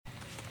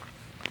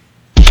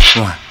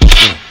1,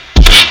 2,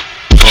 3,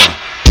 4.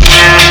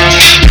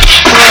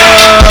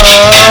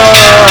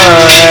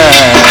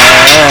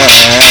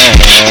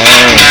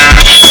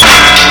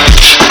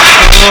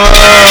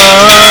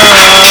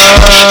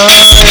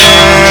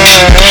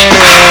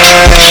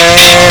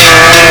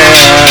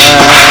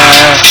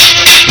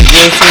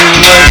 This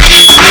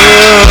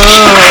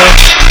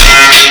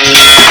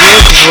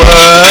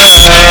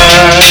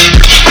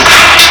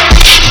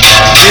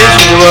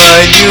is what you do. This is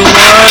what you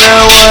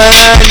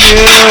wanna do.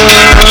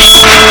 This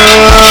is what I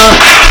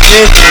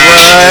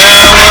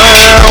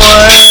wanna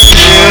do.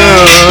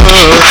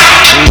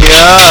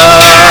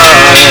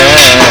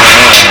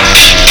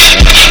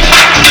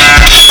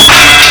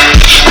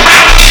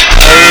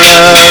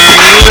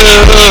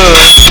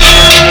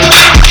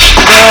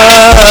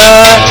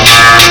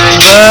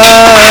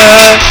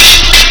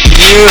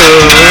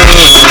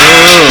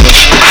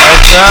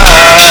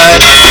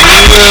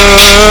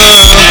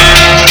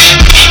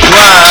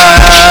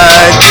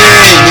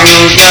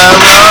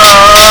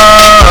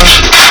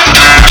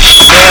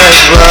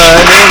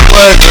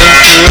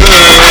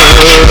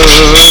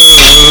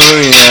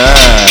 Yeah.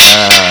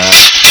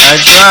 I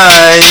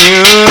tried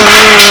you.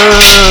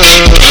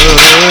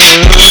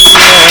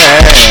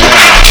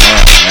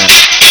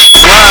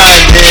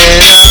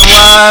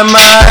 Why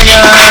my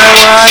God,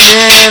 why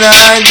did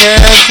I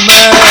guess,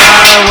 but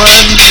I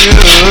was you.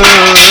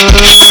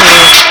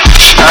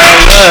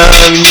 I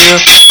love you,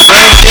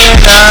 but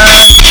did I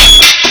be true?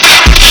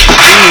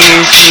 I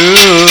let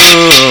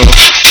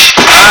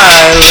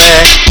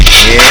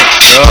it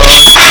go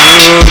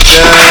through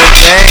the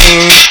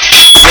day.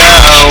 Now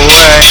I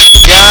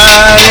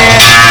got it,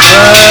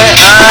 but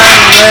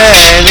I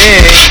let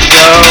it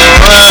go.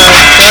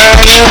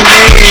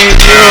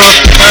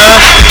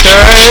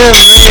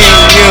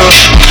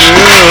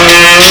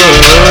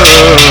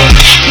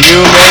 You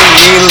make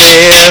me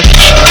live,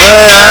 but I'm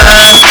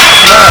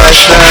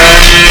awesome,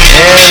 and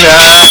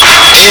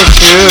it's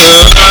true.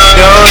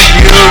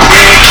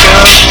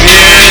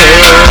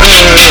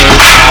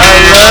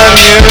 Don't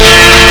you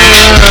get confused? I love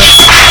you.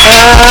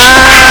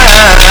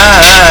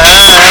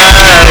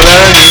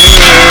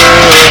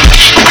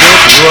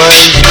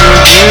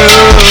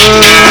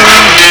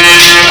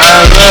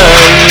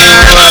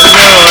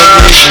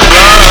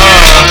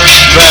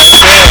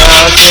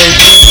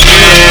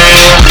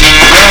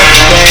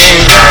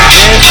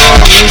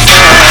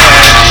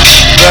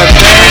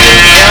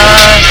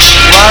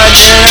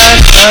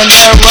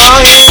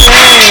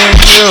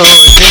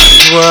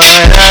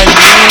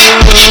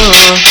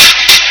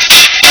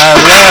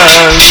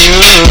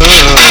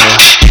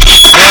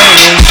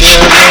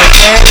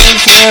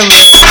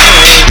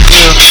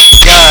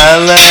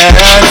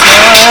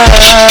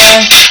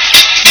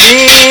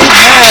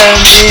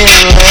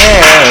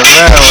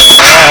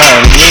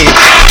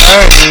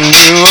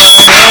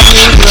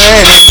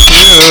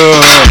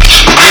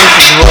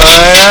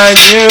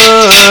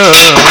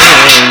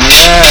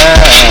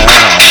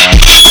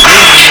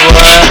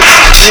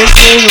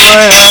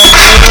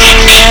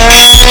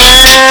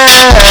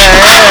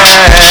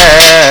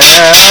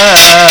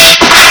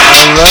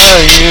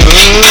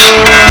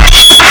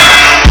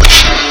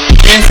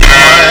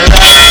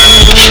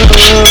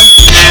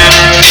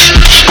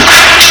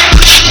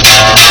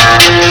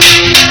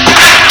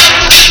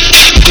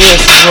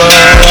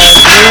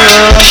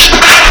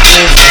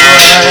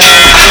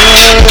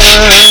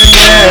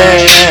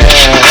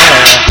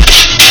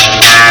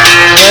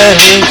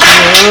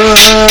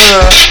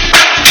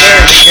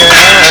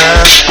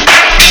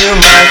 You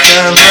might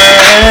come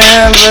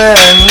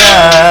forever.